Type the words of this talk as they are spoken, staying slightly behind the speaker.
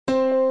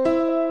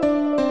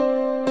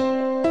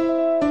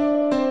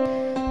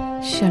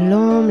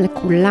שלום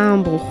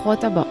לכולם,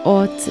 ברוכות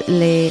הבאות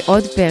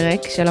לעוד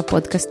פרק של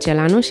הפודקאסט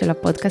שלנו, של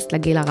הפודקאסט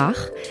לגיל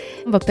הרך.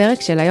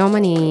 בפרק של היום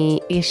אני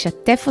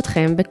אשתף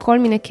אתכם בכל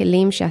מיני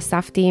כלים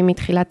שאספתי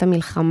מתחילת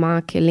המלחמה,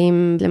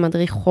 כלים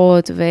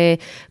למדריכות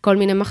וכל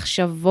מיני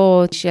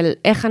מחשבות של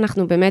איך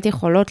אנחנו באמת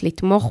יכולות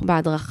לתמוך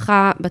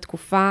בהדרכה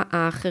בתקופה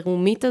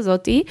החירומית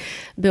הזאת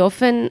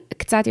באופן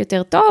קצת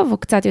יותר טוב או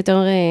קצת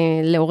יותר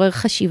לעורר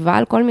חשיבה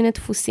על כל מיני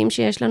דפוסים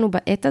שיש לנו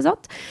בעת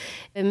הזאת.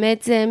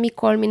 באמת זה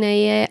מכל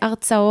מיני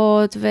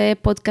הרצאות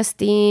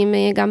ופודקאסטים,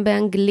 גם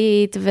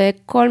באנגלית,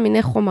 וכל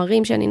מיני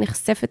חומרים שאני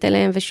נחשפת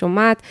אליהם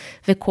ושומעת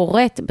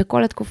וקוראת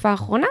בכל התקופה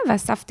האחרונה,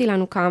 ואספתי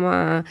לנו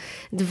כמה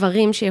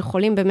דברים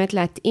שיכולים באמת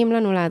להתאים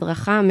לנו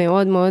להדרכה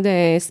המאוד מאוד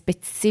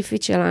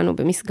ספציפית שלנו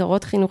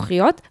במסגרות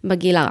חינוכיות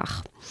בגיל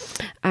הרך.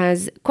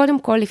 אז קודם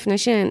כל, לפני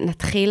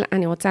שנתחיל,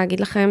 אני רוצה להגיד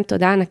לכם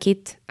תודה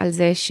ענקית על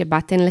זה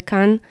שבאתן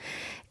לכאן,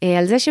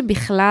 על זה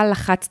שבכלל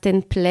לחצתן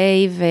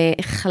פליי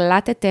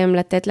והחלטתם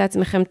לתת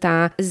לעצמכם את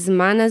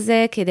הזמן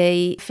הזה,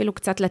 כדי אפילו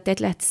קצת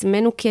לתת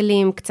לעצמנו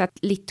כלים, קצת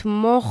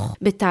לתמוך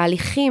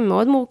בתהליכים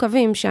מאוד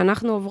מורכבים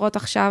שאנחנו עוברות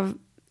עכשיו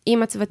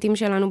עם הצוותים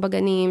שלנו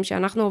בגנים,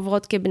 שאנחנו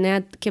עוברות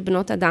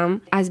כבנות אדם.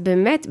 אז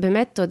באמת,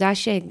 באמת תודה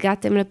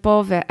שהגעתם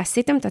לפה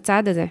ועשיתם את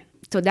הצעד הזה.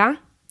 תודה.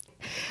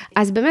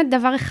 אז באמת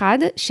דבר אחד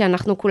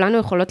שאנחנו כולנו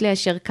יכולות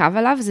ליישר קו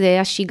עליו,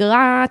 זה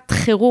השגרת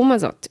חירום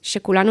הזאת,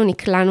 שכולנו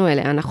נקלענו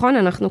אליה, נכון?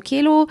 אנחנו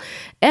כאילו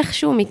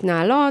איכשהו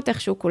מתנהלות,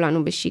 איכשהו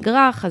כולנו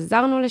בשגרה,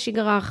 חזרנו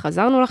לשגרה,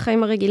 חזרנו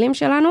לחיים הרגילים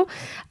שלנו,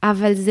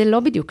 אבל זה לא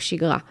בדיוק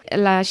שגרה.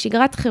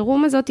 לשגרת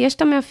חירום הזאת יש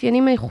את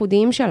המאפיינים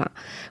הייחודיים שלה.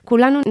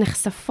 כולנו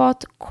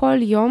נחשפות כל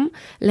יום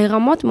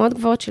לרמות מאוד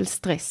גבוהות של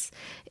סטרס.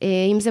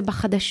 אם זה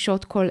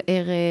בחדשות כל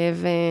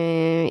ערב,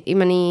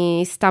 אם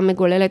אני סתם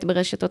מגוללת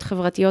ברשתות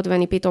חברתיות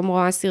ואני פתאום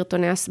רואה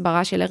סרטוני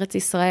הסברה של ארץ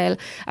ישראל,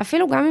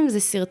 אפילו גם אם זה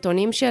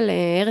סרטונים של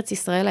ארץ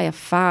ישראל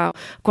היפה,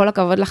 כל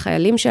הכבוד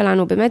לחיילים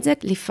שלנו, באמת זה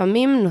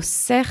לפעמים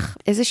נוסח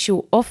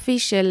איזשהו אופי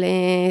של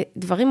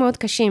דברים מאוד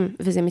קשים,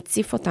 וזה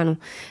מציף אותנו.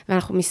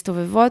 ואנחנו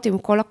מסתובבות עם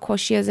כל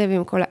הקושי הזה,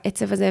 ועם כל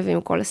העצב הזה,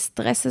 ועם כל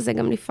הסטרס הזה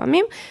גם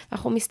לפעמים,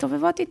 אנחנו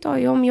מסתובבות איתו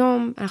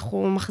יום-יום,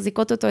 אנחנו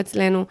מחזיקות אותו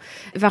אצלנו,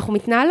 ואנחנו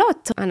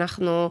מתנהלות,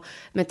 אנחנו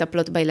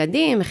מטפלות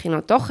בילדים,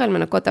 מכינות אוכל,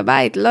 מנקות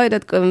הבית, לא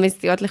יודעת,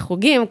 מסיעות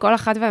לחוגים, כל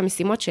אחת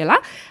והמשימות שלה,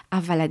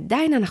 אבל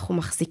עדיין אנחנו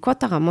מחזיקות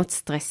את הרמות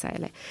סטרס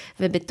האלה.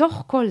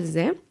 ובתוך כל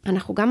זה,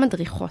 אנחנו גם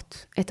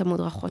מדריכות את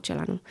המודרכות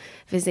שלנו,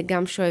 וזה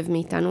גם שואב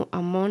מאיתנו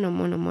המון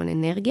המון המון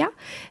אנרגיה,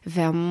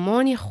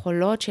 והמון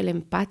יכולות של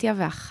אמפתיה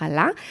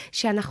והכלה,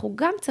 שאנחנו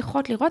גם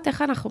צריכות לראות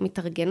איך אנחנו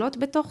מתארגנות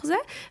בתוך זה,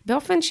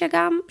 באופן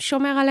שגם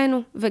שומר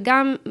עלינו,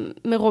 וגם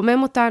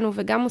מרומם אותנו,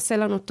 וגם עושה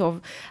לנו טוב.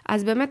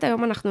 אז באמת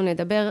היום אנחנו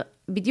נדבר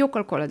בדיוק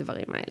על כל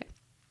הדברים האלה.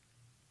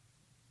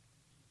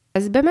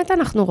 אז באמת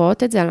אנחנו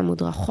רואות את זה על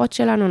המודרכות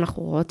שלנו,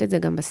 אנחנו רואות את זה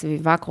גם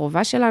בסביבה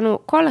הקרובה שלנו,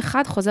 כל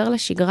אחד חוזר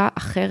לשגרה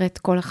אחרת,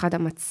 כל אחד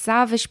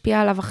המצב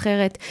השפיע עליו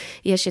אחרת,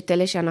 יש את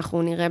אלה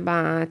שאנחנו נראה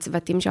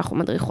בצוותים שאנחנו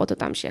מדריכות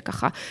אותם,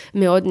 שככה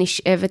מאוד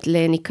נשאבת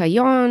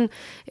לניקיון,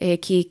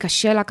 כי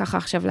קשה לה ככה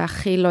עכשיו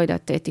להכיל, לא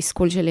יודעת,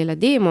 תסכול של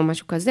ילדים או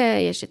משהו כזה,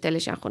 יש את אלה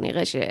שאנחנו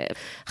נראה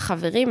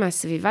שחברים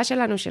מהסביבה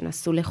שלנו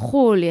שנסעו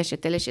לחול, יש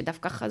את אלה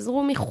שדווקא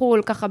חזרו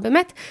מחול, ככה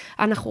באמת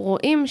אנחנו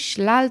רואים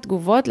שלל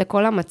תגובות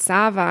לכל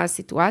המצב,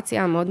 הסיטואציה,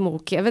 המאוד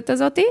מורכבת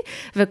הזאת,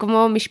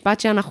 וכמו משפט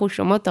שאנחנו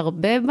שומעות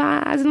הרבה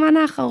בזמן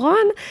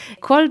האחרון,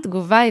 כל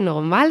תגובה היא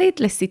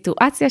נורמלית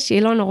לסיטואציה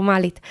שהיא לא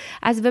נורמלית.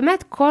 אז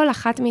באמת כל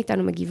אחת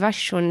מאיתנו מגיבה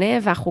שונה,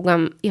 ואנחנו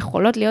גם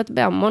יכולות להיות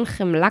בהמון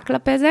חמלה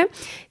כלפי זה,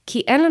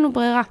 כי אין לנו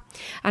ברירה.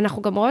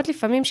 אנחנו גם רואות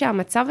לפעמים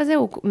שהמצב הזה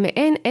הוא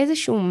מעין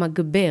איזשהו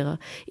מגבר.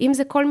 אם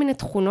זה כל מיני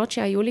תכונות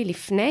שהיו לי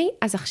לפני,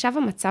 אז עכשיו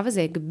המצב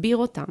הזה הגביר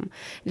אותם.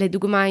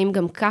 לדוגמה, אם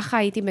גם ככה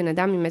הייתי בן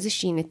אדם עם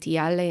איזושהי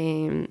נטייה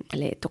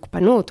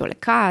לתוקפנות או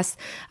לכעס,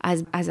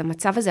 אז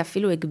המצב הזה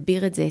אפילו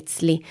הגביר את זה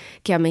אצלי.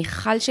 כי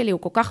המיכל שלי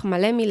הוא כל כך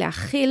מלא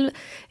מלהכיל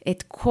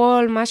את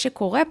כל מה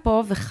שקורה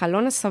פה,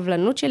 וחלון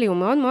הסבלנות שלי הוא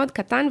מאוד מאוד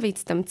קטן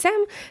והצטמצם,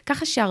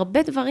 ככה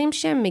שהרבה דברים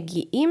שהם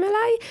מגיעים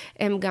אליי,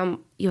 הם גם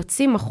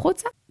יוצאים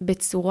החוצה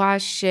בצורה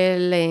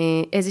של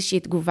איזושהי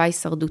תגובה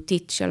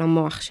הישרדותית של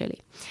המוח שלי.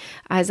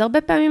 אז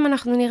הרבה פעמים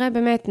אנחנו נראה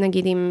באמת,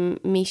 נגיד אם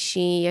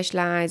מישהי יש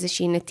לה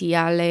איזושהי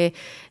נטייה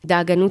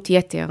לדאגנות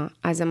יתר,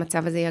 אז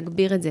המצב הזה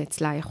יגביר את זה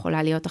אצלה,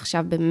 יכולה להיות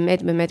עכשיו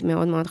באמת באמת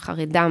מאוד מאוד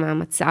חרדה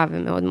מהמצב,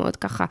 ומאוד מאוד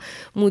ככה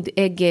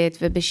מודאגת,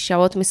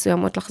 ובשעות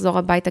מסוימות לחזור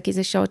הביתה, כי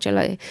זה שעות של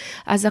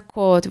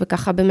אזעקות,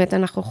 וככה באמת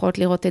אנחנו יכולות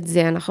לראות את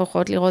זה, אנחנו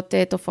יכולות לראות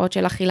תופעות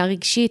של אכילה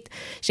רגשית,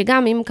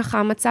 שגם אם ככה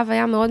המצב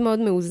היה מאוד מאוד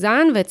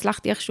מאוזן,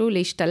 והצלחתי איכשהו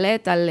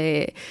להשתלט על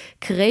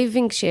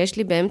קרייבינג שיש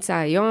לי באמצע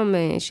היום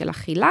של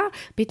אכילה,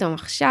 פתאום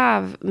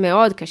עכשיו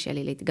מאוד קשה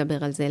לי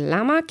להתגבר על זה.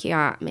 למה? כי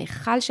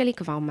המיכל שלי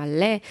כבר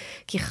מלא,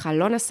 כי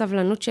חלון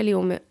הסבלנות שלי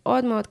הוא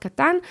מאוד מאוד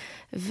קטן,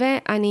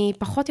 ואני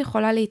פחות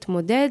יכולה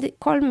להתמודד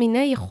כל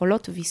מיני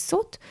יכולות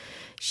ויסות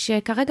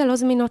שכרגע לא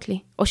זמינות לי,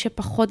 או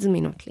שפחות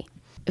זמינות לי.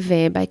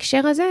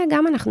 ובהקשר הזה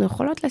גם אנחנו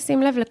יכולות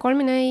לשים לב לכל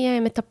מיני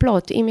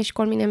מטפלות, אם יש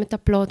כל מיני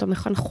מטפלות או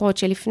מחנכות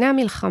שלפני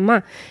המלחמה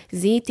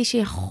זיהיתי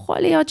שיכול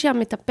להיות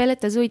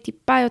שהמטפלת הזו היא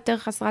טיפה יותר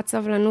חסרת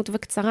סבלנות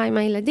וקצרה עם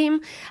הילדים,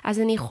 אז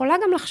אני יכולה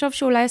גם לחשוב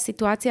שאולי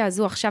הסיטואציה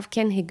הזו עכשיו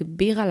כן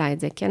הגבירה לה את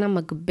זה, כן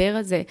המגבר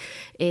הזה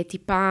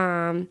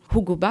טיפה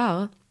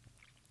הוגבר,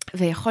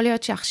 ויכול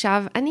להיות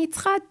שעכשיו אני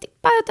צריכה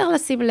טיפה יותר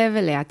לשים לב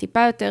אליה,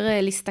 טיפה יותר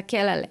להסתכל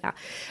עליה.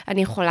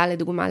 אני יכולה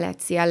לדוגמה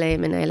להציע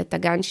למנהלת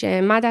הגן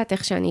שמה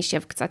דעתך שאני אשב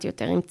קצת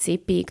יותר עם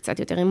ציפי, קצת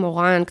יותר עם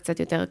מורן, קצת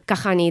יותר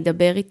ככה אני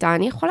אדבר איתה.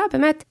 אני יכולה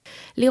באמת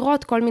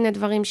לראות כל מיני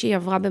דברים שהיא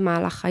עברה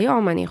במהלך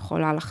היום, אני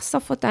יכולה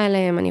לחשוף אותה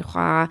אליהם, אני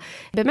יכולה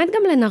באמת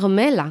גם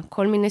לנרמל לה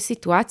כל מיני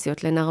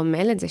סיטואציות,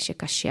 לנרמל את זה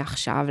שקשה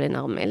עכשיו,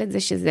 לנרמל את זה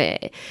שזה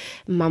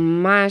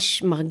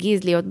ממש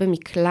מרגיז להיות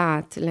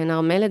במקלט,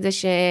 לנרמל את זה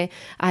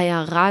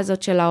שההערה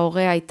הזאת של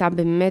ההורה הייתה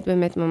באמת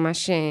באמת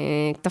ממש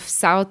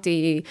תפסה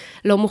אותי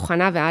לא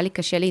מוכנה והיה לי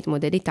קשה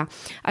להתמודד איתה.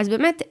 אז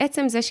באמת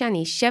עצם זה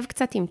שאני אשב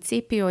קצת עם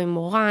ציפי או עם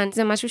מורן,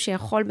 זה משהו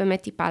שיכול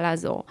באמת טיפה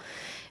לעזור.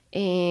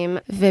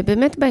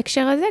 ובאמת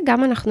בהקשר הזה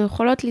גם אנחנו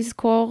יכולות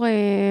לזכור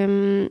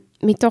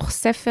מתוך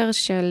ספר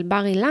של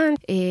בר אילן,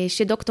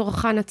 שדוקטור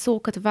חנה צור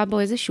כתבה בו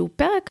איזשהו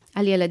פרק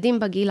על ילדים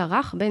בגיל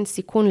הרך בין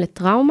סיכון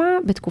לטראומה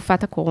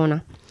בתקופת הקורונה.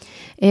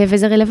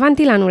 וזה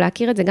רלוונטי לנו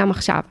להכיר את זה גם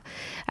עכשיו.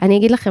 אני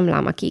אגיד לכם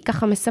למה, כי היא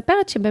ככה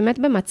מספרת שבאמת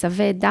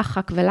במצבי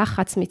דחק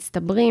ולחץ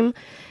מצטברים,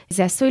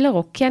 זה עשוי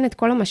לרוקן את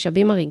כל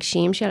המשאבים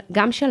הרגשיים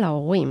גם של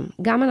ההורים.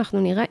 גם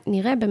אנחנו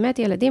נראה באמת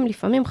ילדים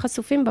לפעמים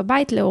חשופים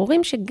בבית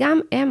להורים שגם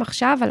הם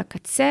עכשיו על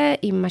הקצה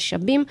עם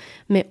משאבים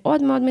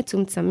מאוד מאוד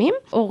מצומצמים.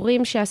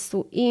 הורים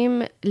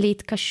שעשויים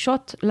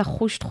להתקשות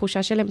לחוש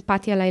תחושה של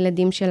אמפתיה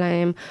לילדים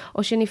שלהם,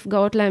 או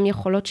שנפגעות להם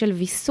יכולות של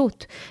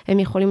ויסות. הם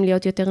יכולים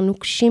להיות יותר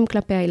נוקשים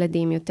כלפי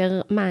הילדים,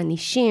 יותר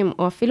מענישים,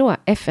 או אפילו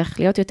ההפך,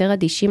 להיות יותר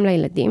אדישים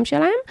לילדים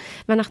שלהם.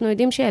 ואנחנו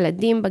יודעים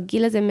שילדים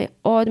בגיל הזה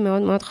מאוד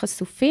מאוד מאוד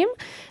חשופים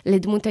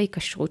לדמות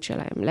ההיקשרות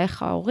שלהם,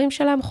 לאיך ההורים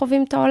שלהם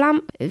חווים את העולם,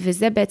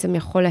 וזה בעצם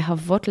יכול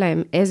להוות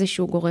להם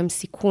איזשהו גורם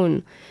סיכון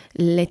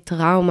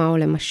לטראומה או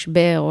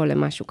למשבר או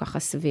למשהו ככה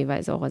סביב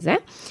האזור הזה.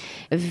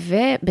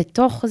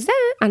 ובתוך זה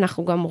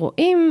אנחנו גם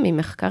רואים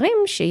ממחקרים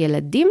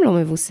שילדים לא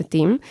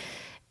מבוסתים,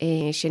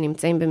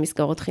 שנמצאים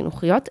במסגרות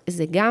חינוכיות,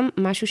 זה גם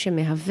משהו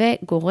שמהווה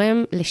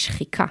גורם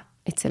לשחיקה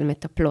אצל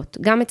מטפלות,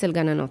 גם אצל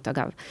גננות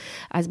אגב.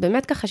 אז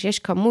באמת ככה שיש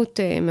כמות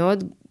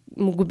מאוד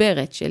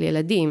מוגברת של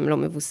ילדים לא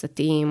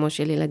מבוסתים, או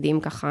של ילדים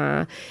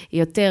ככה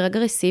יותר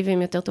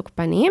אגרסיביים, יותר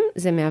תוקפניים,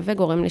 זה מהווה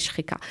גורם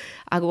לשחיקה.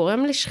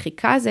 הגורם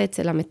לשחיקה זה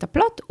אצל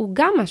המטפלות, הוא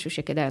גם משהו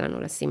שכדאי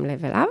לנו לשים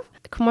לב אליו.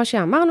 כמו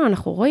שאמרנו,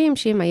 אנחנו רואים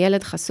שאם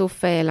הילד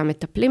חשוף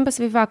למטפלים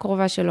בסביבה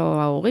הקרובה שלו,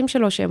 ההורים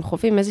שלו, שהם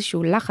חווים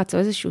איזשהו לחץ או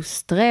איזשהו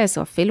סטרס,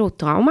 או אפילו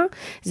טראומה,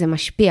 זה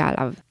משפיע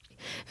עליו.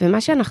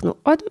 ומה שאנחנו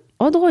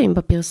עוד רואים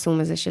בפרסום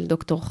הזה של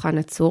דוקטור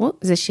חנה צור,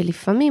 זה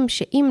שלפעמים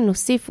שאם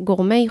נוסיף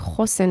גורמי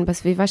חוסן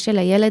בסביבה של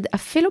הילד,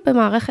 אפילו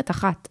במערכת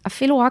אחת,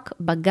 אפילו רק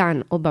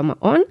בגן או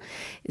במעון,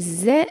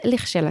 זה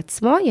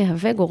לכשלעצמו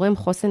יהווה גורם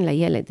חוסן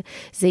לילד.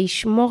 זה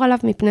ישמור עליו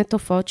מפני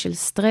תופעות של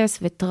סטרס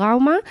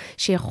וטראומה,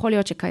 שיכול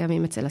להיות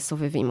שקיימים אצל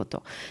הסובבים אותו.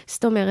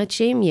 זאת אומרת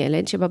שאם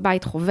ילד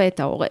שבבית חווה את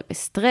ההורה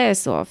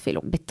בסטרס או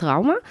אפילו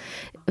בטראומה,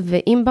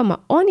 ואם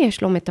במעון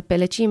יש לו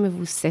מטפלת שהיא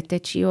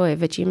מבוסתת, שהיא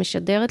אוהבת, שהיא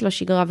משדרת לו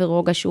שגרה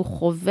ורוגע, שהוא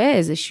חווה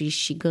איזושהי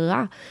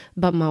שגרה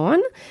במעון,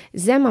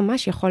 זה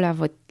ממש יכול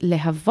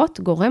להוות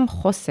גורם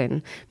חוסן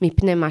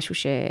מפני משהו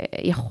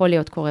שיכול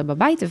להיות קורה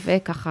בבית,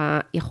 וככה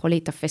יכול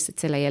להתאפס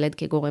אצל הילד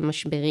כגורם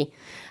משברי.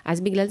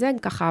 אז בגלל זה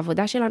ככה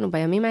העבודה שלנו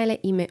בימים האלה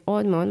היא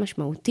מאוד מאוד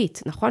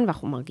משמעותית, נכון?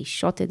 ואנחנו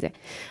מרגישות את זה.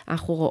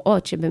 אנחנו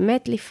רואות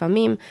שבאמת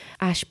לפעמים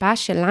ההשפעה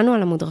שלנו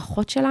על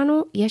המודרכות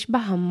שלנו, יש בה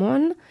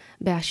המון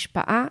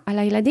בהשפעה על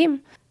הילדים.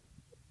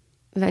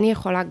 ואני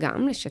יכולה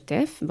גם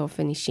לשתף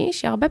באופן אישי,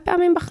 שהרבה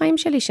פעמים בחיים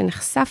שלי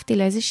שנחשפתי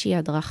לאיזושהי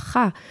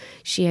הדרכה,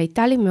 שהיא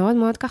הייתה לי מאוד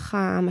מאוד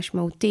ככה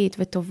משמעותית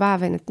וטובה,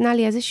 ונתנה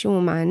לי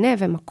איזשהו מענה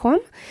ומקום,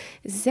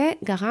 זה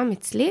גרם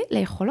אצלי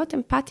ליכולות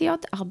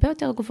אמפתיות הרבה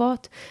יותר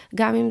גבוהות,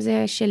 גם אם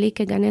זה שלי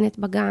כגננת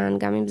בגן,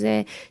 גם אם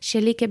זה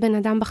שלי כבן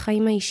אדם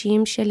בחיים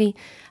האישיים שלי.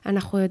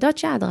 אנחנו יודעות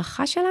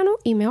שההדרכה שלנו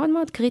היא מאוד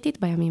מאוד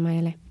קריטית בימים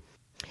האלה.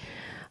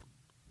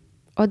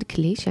 עוד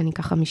כלי שאני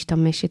ככה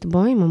משתמשת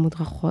בו עם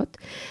המודרכות,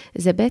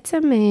 זה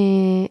בעצם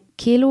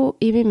כאילו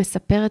אם היא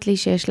מספרת לי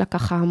שיש לה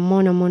ככה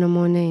המון המון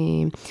המון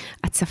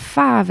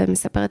הצפה,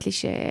 ומספרת לי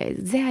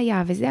שזה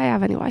היה וזה היה,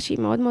 ואני רואה שהיא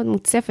מאוד מאוד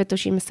מוצפת, או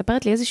שהיא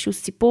מספרת לי איזשהו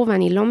סיפור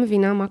ואני לא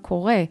מבינה מה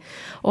קורה,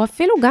 או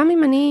אפילו גם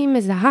אם אני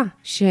מזהה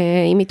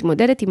שהיא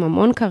מתמודדת עם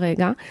המון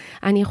כרגע,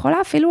 אני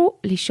יכולה אפילו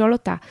לשאול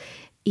אותה,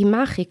 עם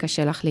מה הכי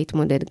קשה לך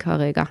להתמודד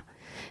כרגע?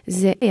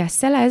 זה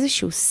יעשה לה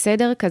איזשהו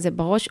סדר כזה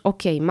בראש,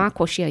 אוקיי, מה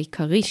הקושי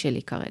העיקרי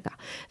שלי כרגע?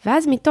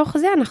 ואז מתוך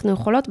זה אנחנו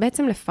יכולות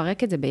בעצם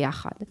לפרק את זה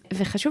ביחד.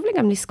 וחשוב לי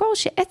גם לזכור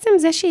שעצם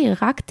זה שהיא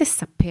רק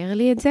תספר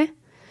לי את זה,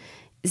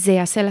 זה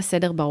יעשה לה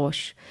סדר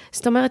בראש.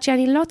 זאת אומרת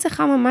שאני לא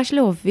צריכה ממש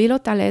להוביל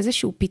אותה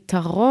לאיזשהו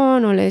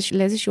פתרון, או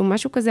לאיזשהו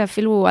משהו כזה,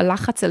 אפילו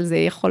הלחץ על זה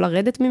יכול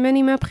לרדת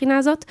ממני מהבחינה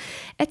הזאת.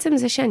 עצם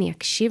זה שאני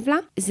אקשיב לה,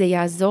 זה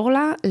יעזור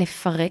לה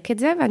לפרק את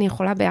זה, ואני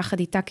יכולה ביחד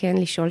איתה כן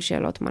לשאול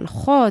שאלות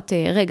מנחות.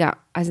 רגע,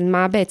 אז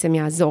מה בעצם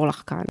יעזור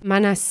לך כאן? מה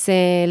נעשה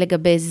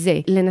לגבי זה?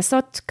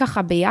 לנסות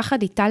ככה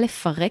ביחד איתה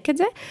לפרק את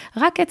זה,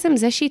 רק עצם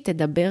זה שהיא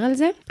תדבר על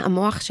זה,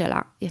 המוח שלה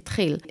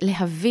יתחיל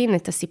להבין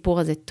את הסיפור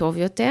הזה טוב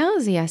יותר,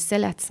 זה יעשה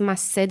לעצמה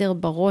סדר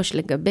בראש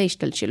לגבי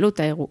השתלשלות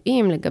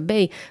האירועים,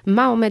 לגבי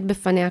מה עומד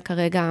בפניה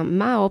כרגע,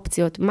 מה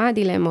האופציות, מה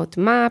הדילמות,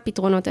 מה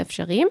הפתרונות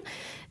האפשריים,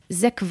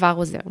 זה כבר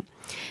עוזר.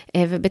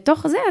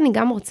 ובתוך זה אני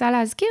גם רוצה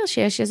להזכיר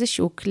שיש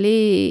איזשהו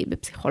כלי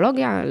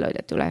בפסיכולוגיה, לא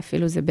יודעת, אולי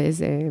אפילו זה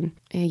באיזה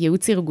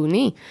ייעוץ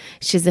ארגוני,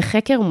 שזה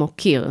חקר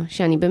מוקיר,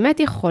 שאני באמת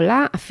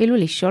יכולה אפילו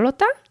לשאול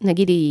אותה,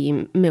 נגיד היא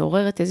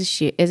מעוררת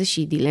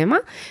איזושהי דילמה,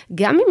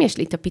 גם אם יש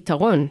לי את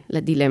הפתרון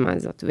לדילמה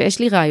הזאת, ויש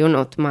לי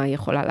רעיונות מה היא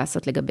יכולה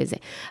לעשות לגבי זה,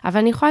 אבל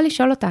אני יכולה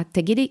לשאול אותה,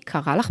 תגידי,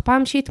 קרה לך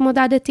פעם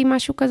שהתמודדת עם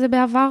משהו כזה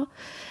בעבר?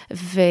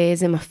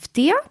 וזה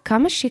מפתיע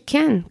כמה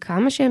שכן,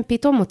 כמה שהן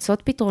פתאום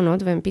מוצאות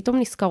פתרונות, והן פתאום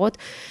נזכרות,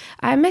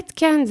 האמת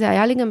כן, זה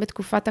היה לי גם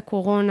בתקופת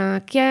הקורונה,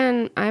 כן,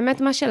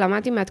 האמת מה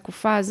שלמדתי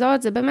מהתקופה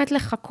הזאת, זה באמת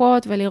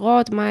לחכות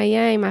ולראות מה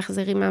יהיה עם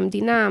ההחזרים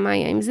מהמדינה, מה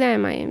יהיה עם זה,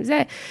 מה יהיה עם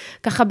זה,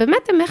 ככה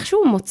באמת הם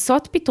איכשהו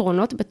מוצאות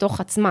פתרונות בתוך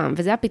עצמם,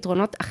 וזה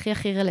הפתרונות הכי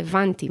הכי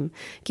רלוונטיים,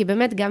 כי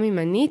באמת גם אם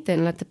אני אתן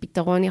לה את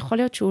הפתרון, יכול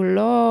להיות שהוא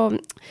לא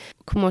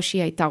כמו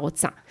שהיא הייתה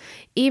רוצה.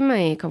 אם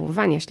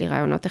כמובן יש לי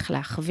רעיונות איך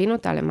להכווין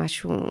אותה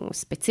למשהו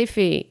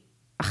ספציפי,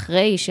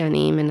 אחרי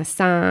שאני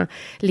מנסה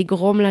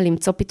לגרום לה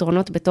למצוא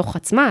פתרונות בתוך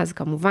עצמה, אז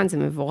כמובן זה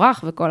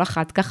מבורך, וכל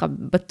אחת ככה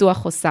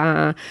בטוח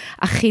עושה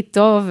הכי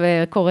טוב,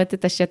 וקוראת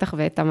את השטח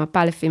ואת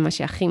המפה לפי מה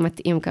שהכי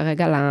מתאים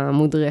כרגע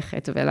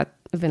למודרכת,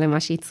 ולמה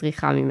שהיא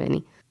צריכה ממני.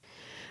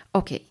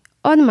 אוקיי,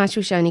 עוד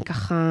משהו שאני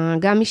ככה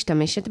גם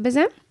משתמשת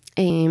בזה,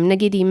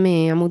 נגיד אם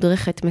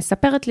המודרכת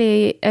מספרת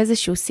לי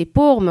איזשהו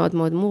סיפור מאוד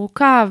מאוד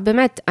מורכב,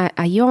 באמת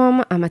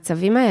היום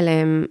המצבים האלה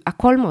הם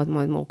הכל מאוד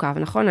מאוד מורכב,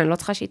 נכון? אני לא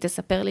צריכה שהיא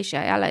תספר לי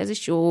שהיה לה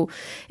איזשהו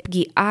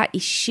פגיעה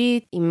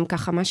אישית עם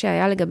ככה מה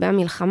שהיה לגבי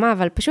המלחמה,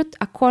 אבל פשוט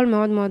הכל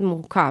מאוד מאוד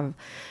מורכב.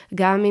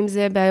 גם אם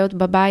זה בעיות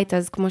בבית,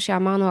 אז כמו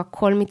שאמרנו,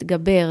 הכל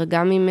מתגבר,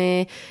 גם אם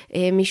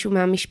מישהו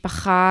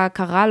מהמשפחה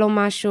קרה לו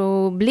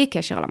משהו בלי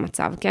קשר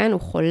למצב, כן?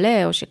 הוא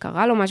חולה או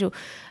שקרה לו משהו,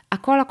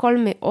 הכל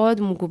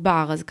מאוד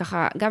מוגבר, אז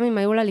ככה, גם אם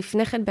היו לה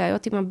לפני כן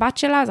בעיות עם הבת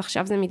שלה, אז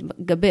עכשיו זה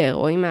מתגבר,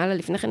 או אם היה לה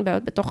לפני כן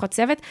בעיות בתוך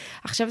הצוות,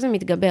 עכשיו זה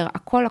מתגבר,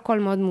 הכל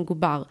מאוד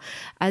מוגבר.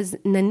 אז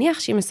נניח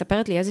שהיא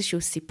מספרת לי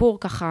איזשהו סיפור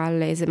ככה,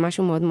 על איזה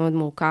משהו מאוד מאוד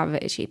מורכב,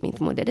 שהיא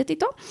מתמודדת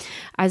איתו,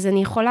 אז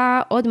אני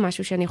יכולה, עוד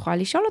משהו שאני יכולה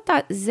לשאול אותה,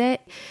 זה,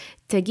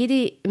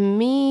 תגידי,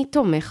 מי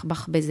תומך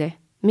בך בזה?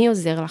 מי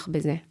עוזר לך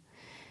בזה?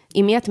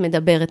 עם מי את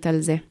מדברת על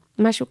זה?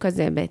 משהו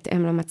כזה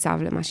בהתאם למצב,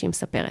 למה שהיא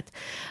מספרת.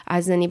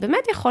 אז אני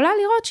באמת יכולה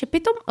לראות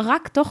שפתאום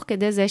רק תוך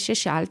כדי זה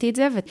ששאלתי את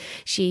זה,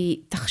 ושהיא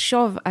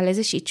תחשוב על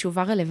איזושהי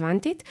תשובה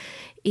רלוונטית,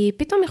 היא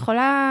פתאום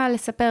יכולה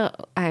לספר,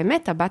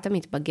 האמת, הבת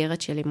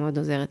המתבגרת שלי מאוד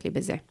עוזרת לי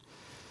בזה.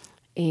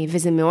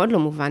 וזה מאוד לא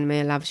מובן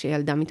מאליו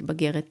שילדה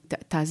מתבגרת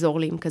תעזור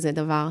לי עם כזה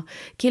דבר.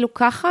 כאילו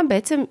ככה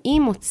בעצם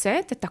היא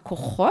מוצאת את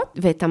הכוחות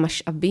ואת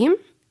המשאבים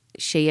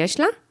שיש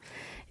לה,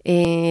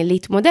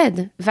 להתמודד,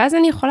 ואז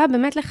אני יכולה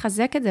באמת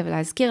לחזק את זה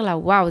ולהזכיר לה,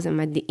 וואו, זה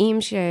מדהים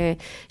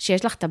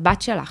שיש לך את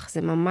הבת שלך,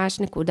 זה ממש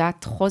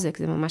נקודת חוזק,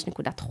 זה ממש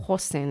נקודת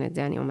חוסן, את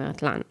זה אני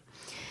אומרת לנו.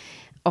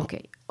 אוקיי,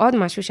 עוד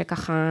משהו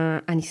שככה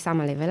אני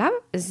שמה לב אליו,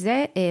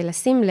 זה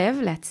לשים לב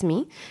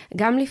לעצמי,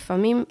 גם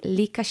לפעמים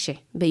לי קשה,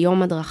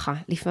 ביום הדרכה.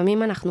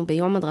 לפעמים אנחנו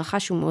ביום הדרכה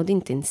שהוא מאוד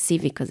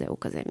אינטנסיבי כזה, הוא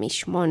כזה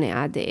מ8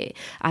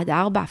 עד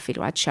 4,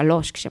 אפילו עד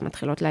 3,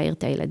 כשמתחילות להעיר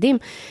את הילדים,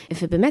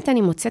 ובאמת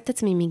אני מוצאת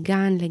עצמי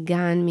מגן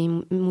לגן,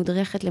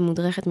 ממודרכת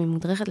למודרכת,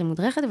 ממודרכת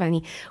למודרכת, ואני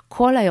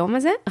כל היום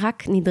הזה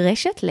רק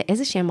נדרשת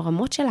לאיזשהם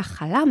רמות של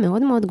הכלה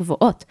מאוד מאוד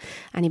גבוהות.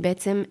 אני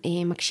בעצם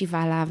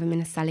מקשיבה לה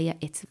ומנסה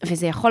לייעץ,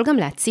 וזה יכול גם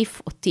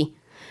להציף אותי.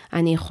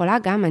 אני יכולה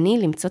גם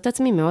למצוא את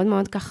עצמי מאוד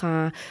מאוד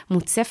ככה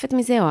מוצפת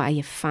מזה או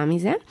עייפה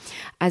מזה.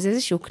 אז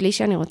איזשהו כלי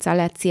שאני רוצה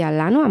להציע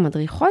לנו,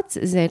 המדריכות,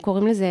 זה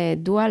קוראים לזה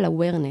dual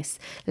awareness.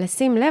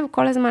 לשים לב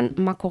כל הזמן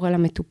מה קורה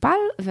למטופל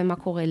ומה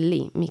קורה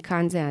לי.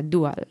 מכאן זה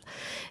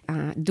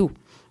הדו.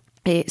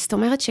 זאת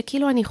אומרת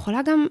שכאילו אני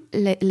יכולה גם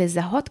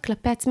לזהות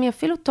כלפי עצמי,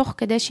 אפילו תוך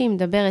כדי שהיא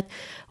מדברת,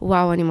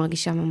 וואו, אני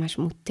מרגישה ממש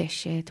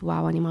מותשת,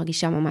 וואו, אני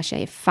מרגישה ממש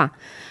עייפה.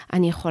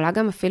 אני יכולה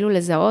גם אפילו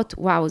לזהות,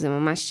 וואו, זה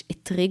ממש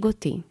הטריג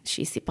אותי,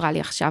 שהיא סיפרה לי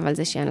עכשיו על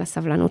זה שאין לה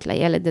סבלנות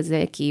לילד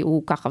הזה, כי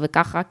הוא ככה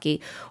וככה, כי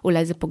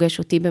אולי זה פוגש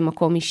אותי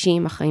במקום אישי,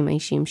 עם החיים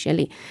האישיים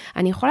שלי.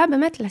 אני יכולה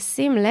באמת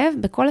לשים לב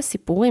בכל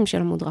הסיפורים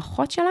של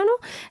המודרכות שלנו,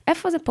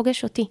 איפה זה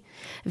פוגש אותי.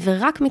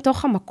 ורק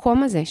מתוך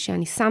המקום הזה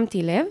שאני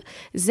שמתי לב,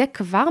 זה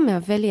כבר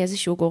מהווה לי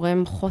איזשהו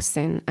גורם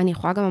חוסן. אני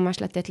יכולה גם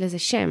ממש לתת לזה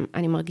שם.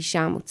 אני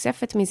מרגישה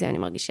מוצפת מזה, אני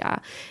מרגישה,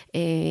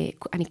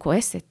 אני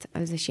כועסת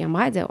על זה שהיא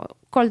אמרה את זה, או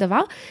כל דבר,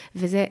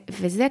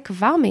 וזה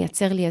כבר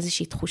מייצר לי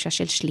איזושהי תחושה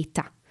של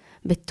שליטה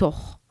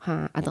בתוך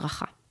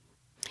ההדרכה.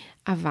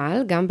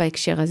 אבל גם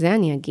בהקשר הזה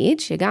אני אגיד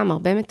שגם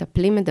הרבה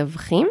מטפלים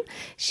מדווחים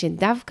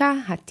שדווקא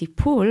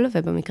הטיפול,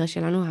 ובמקרה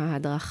שלנו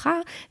ההדרכה,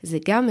 זה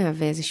גם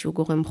מהווה איזשהו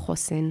גורם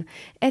חוסן.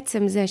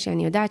 עצם זה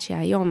שאני יודעת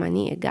שהיום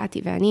אני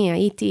הגעתי ואני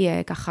הייתי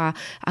ככה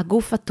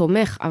הגוף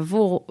התומך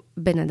עבור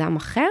בן אדם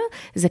אחר,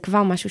 זה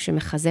כבר משהו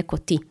שמחזק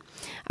אותי.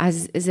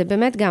 אז זה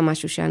באמת גם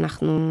משהו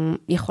שאנחנו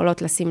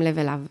יכולות לשים לב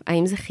אליו.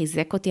 האם זה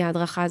חיזק אותי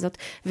ההדרכה הזאת?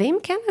 ואם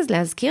כן, אז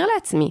להזכיר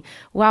לעצמי,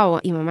 וואו,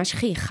 היא ממש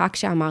חייכה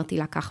כשאמרתי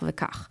לה כך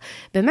וכך.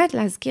 באמת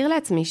להזכיר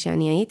לעצמי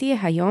שאני הייתי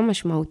היום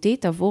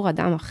משמעותית עבור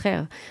אדם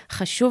אחר.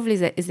 חשוב לי,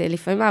 זה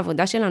לפעמים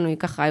העבודה שלנו היא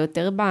ככה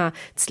יותר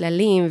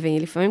בצללים,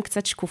 והיא לפעמים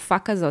קצת שקופה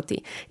כזאת,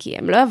 כי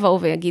הם לא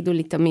יבואו ויגידו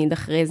לי תמיד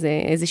אחרי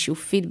זה איזשהו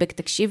פידבק,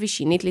 תקשיבי,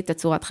 שינית לי את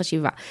הצורת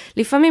חשיבה.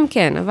 לפעמים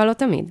כן, אבל לא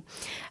תמיד.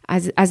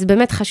 אז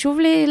באמת חשוב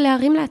לי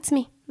להרים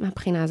לעצמי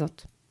מהבחינה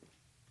הזאת.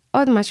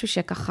 עוד משהו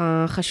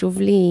שככה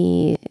חשוב לי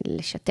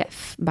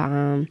לשתף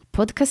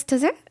בפודקאסט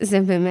הזה,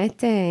 זה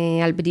באמת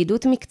על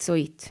בדידות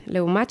מקצועית,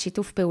 לעומת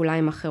שיתוף פעולה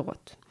עם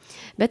אחרות.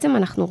 בעצם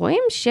אנחנו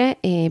רואים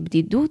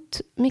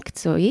שבדידות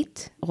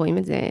מקצועית, רואים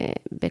את זה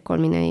בכל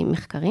מיני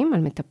מחקרים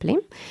על מטפלים,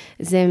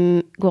 זה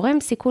גורם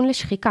סיכון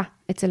לשחיקה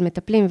אצל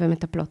מטפלים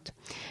ומטפלות.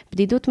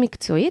 בדידות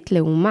מקצועית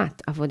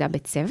לעומת עבודה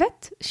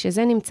בצוות,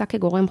 שזה נמצא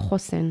כגורם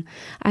חוסן.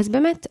 אז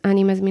באמת,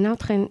 אני מזמינה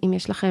אתכם, אם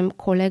יש לכם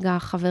קולגה,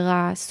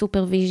 חברה,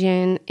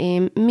 סופרוויז'ן,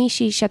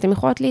 מישהי שאתם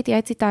יכולות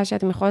להתייעץ איתה,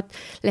 שאתם יכולות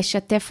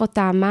לשתף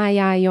אותה, מה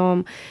היה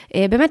היום,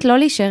 באמת לא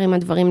להישאר עם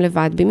הדברים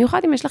לבד,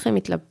 במיוחד אם יש לכם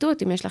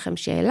התלבטות, אם יש לכם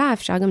שאלה,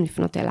 אפשר גם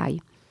לפנות אליי.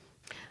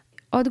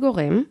 עוד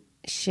גורם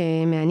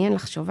שמעניין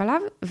לחשוב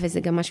עליו, וזה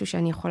גם משהו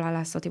שאני יכולה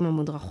לעשות עם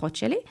המודרכות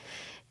שלי,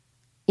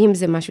 אם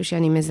זה משהו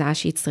שאני מזהה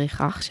שהיא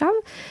צריכה עכשיו,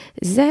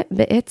 זה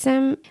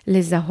בעצם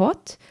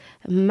לזהות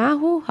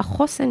מהו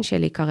החוסן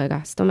שלי כרגע.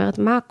 זאת אומרת,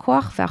 מה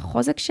הכוח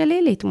והחוזק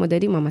שלי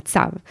להתמודד עם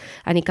המצב.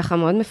 אני ככה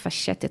מאוד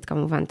מפשטת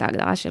כמובן את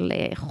ההגדרה של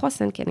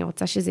חוסן, כי אני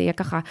רוצה שזה יהיה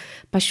ככה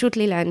פשוט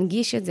לי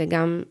להנגיש את זה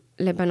גם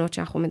לבנות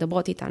שאנחנו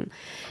מדברות איתן.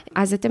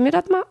 אז אתם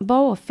יודעות מה?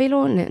 בואו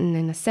אפילו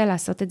ננסה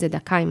לעשות את זה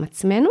דקה עם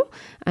עצמנו.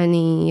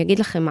 אני אגיד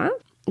לכם מה,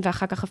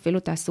 ואחר כך אפילו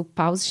תעשו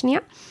פאוז שנייה.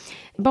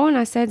 בואו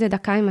נעשה את זה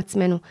דקה עם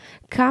עצמנו.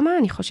 כמה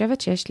אני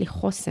חושבת שיש לי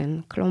חוסן?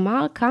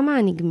 כלומר, כמה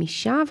אני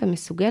גמישה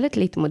ומסוגלת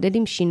להתמודד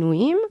עם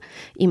שינויים,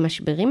 עם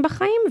משברים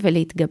בחיים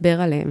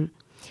ולהתגבר עליהם.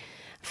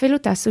 אפילו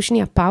תעשו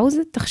שנייה פאוז,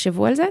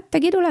 תחשבו על זה,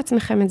 תגידו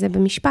לעצמכם את זה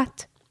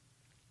במשפט.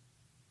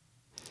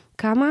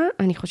 כמה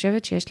אני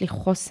חושבת שיש לי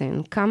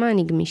חוסן, כמה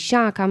אני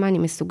גמישה, כמה אני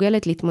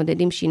מסוגלת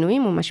להתמודד עם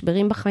שינויים או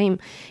משברים בחיים.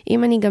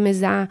 אם אני גם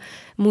מזהה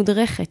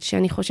מודרכת,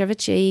 שאני חושבת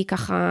שהיא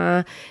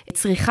ככה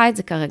צריכה את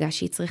זה כרגע,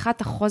 שהיא צריכה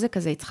את החוזק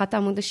הזה, היא צריכה את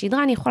העמוד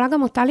השדרה, אני יכולה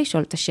גם אותה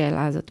לשאול את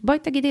השאלה הזאת. בואי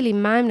תגידי לי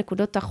מה הם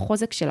נקודות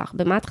החוזק שלך,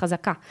 במה את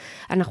חזקה.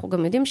 אנחנו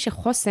גם יודעים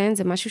שחוסן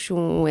זה משהו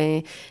שהוא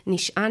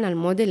נשען על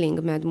מודלינג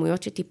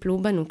מהדמויות שטיפלו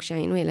בנו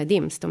כשהיינו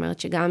ילדים. זאת אומרת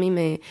שגם עם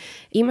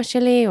אמא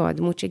שלי או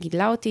הדמות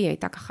שגידלה אותי, היא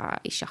הייתה ככה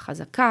אישה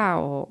חזקה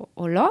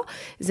או לא,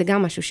 זה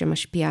גם משהו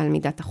שמשפיע על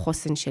מידת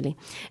החוסן שלי.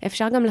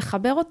 אפשר גם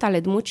לחבר אותה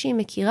לדמות שהיא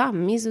מכירה,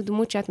 מי זו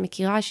דמות שאת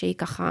מכירה שהיא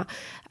ככה,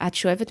 את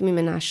שואבת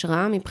ממנה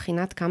השראה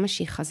מבחינת כמה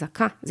שהיא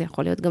חזקה. זה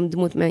יכול להיות גם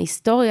דמות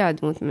מההיסטוריה,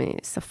 דמות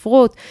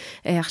מספרות.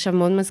 עכשיו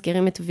מאוד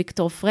מזכירים את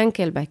ויקטור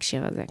פרנקל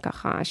בהקשר הזה,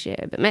 ככה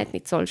שבאמת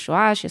ניצול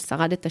שואה,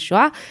 ששרד את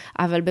השואה,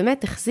 אבל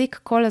באמת החזיק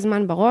כל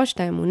הזמן בראש את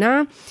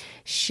האמונה,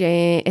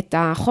 שאת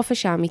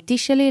החופש האמיתי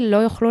שלי לא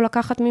יוכלו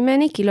לקחת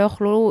ממני, כי לא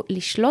יוכלו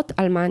לשלוט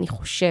על מה אני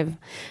חושב.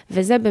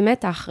 וזה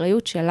באמת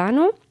האחריות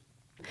שלנו,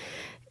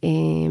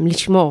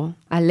 לשמור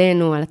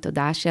עלינו, על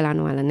התודעה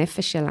שלנו, על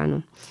הנפש שלנו.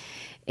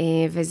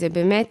 וזה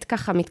באמת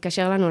ככה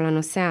מתקשר לנו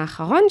לנושא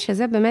האחרון,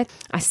 שזה באמת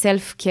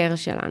הסלף קר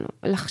שלנו.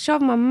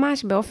 לחשוב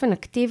ממש באופן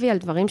אקטיבי על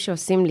דברים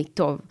שעושים לי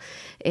טוב.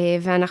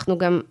 ואנחנו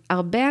גם,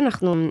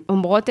 אנחנו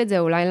אומרות את זה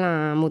אולי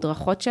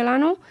למודרכות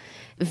שלנו,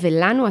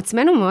 ולנו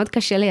עצמנו מאוד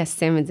קשה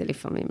ליישם את זה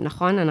לפעמים,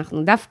 נכון?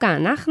 דווקא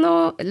אנחנו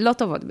לא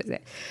טובות בזה.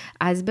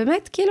 אז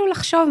באמת כאילו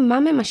לחשוב מה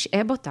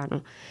ממשאב אותנו.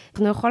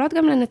 אנחנו יכולות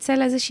גם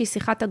לנצל איזושהי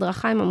שיחת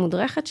הדרכה עם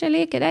המודרכת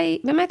שלי, כדי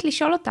באמת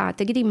לשאול אותה,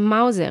 תגידי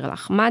מה עוזר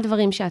לך, מה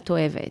הדברים שאת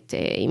אוהבת,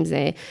 אם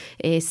זה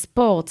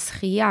ספורט,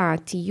 שחייה,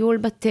 טיול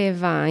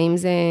בטבע, אם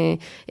זה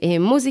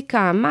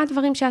מוזיקה, מה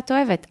הדברים שאת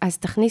אוהבת, אז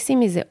תכניסי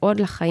מזה עוד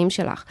לחיים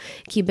שלך.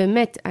 כי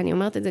באמת, אני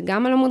אומרת את זה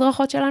גם על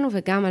המודרכות שלנו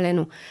וגם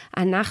עלינו.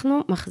 אנחנו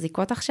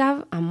מחזיקות עכשיו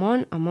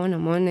המון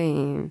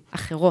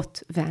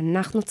אחרות,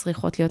 ואנחנו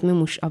צריכות להיות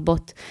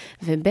ממושאבות.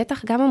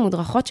 ובטח גם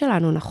המודרכות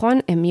שלנו, נכון?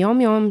 הם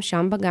יום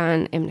שם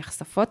בגן, הם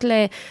נחשפות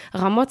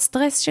לרמות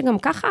סטרס, שגם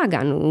ככה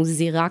הגן הוא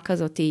זירה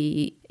כזאת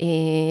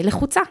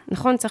לחוצה,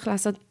 נכון? צריך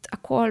לעשות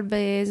הכל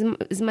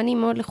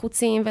בזמנים מאוד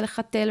לחוצים,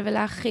 ולחתל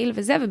ולהכיל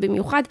וזה,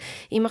 ובמיוחד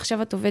אם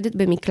עכשיו את עובדת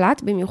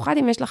במקלט, במיוחד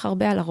אם יש לך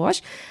הרבה על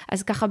הראש,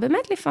 אז ככה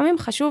באמת לפעמים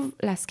חשוב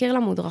להזכיר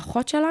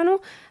למודרכות שלנו,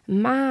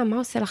 מה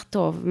עושה לך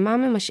טוב, מה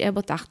ממשאב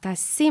אותך,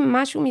 תעשי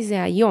משהו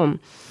מזה היום,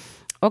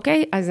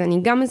 אוקיי? אז אני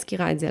גם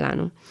מזכירה את זה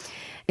לנו.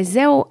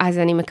 זהו, אז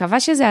אני מקווה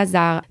שזה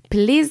עזר.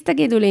 פליז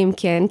תגידו לי אם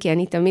כן, כי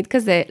אני תמיד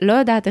כזה לא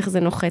יודעת איך זה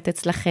נוחת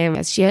אצלכם.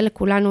 אז שיהיה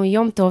לכולנו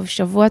יום טוב,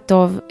 שבוע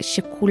טוב,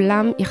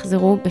 שכולם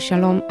יחזרו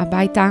בשלום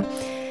הביתה.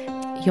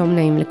 יום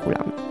נעים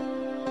לכולם.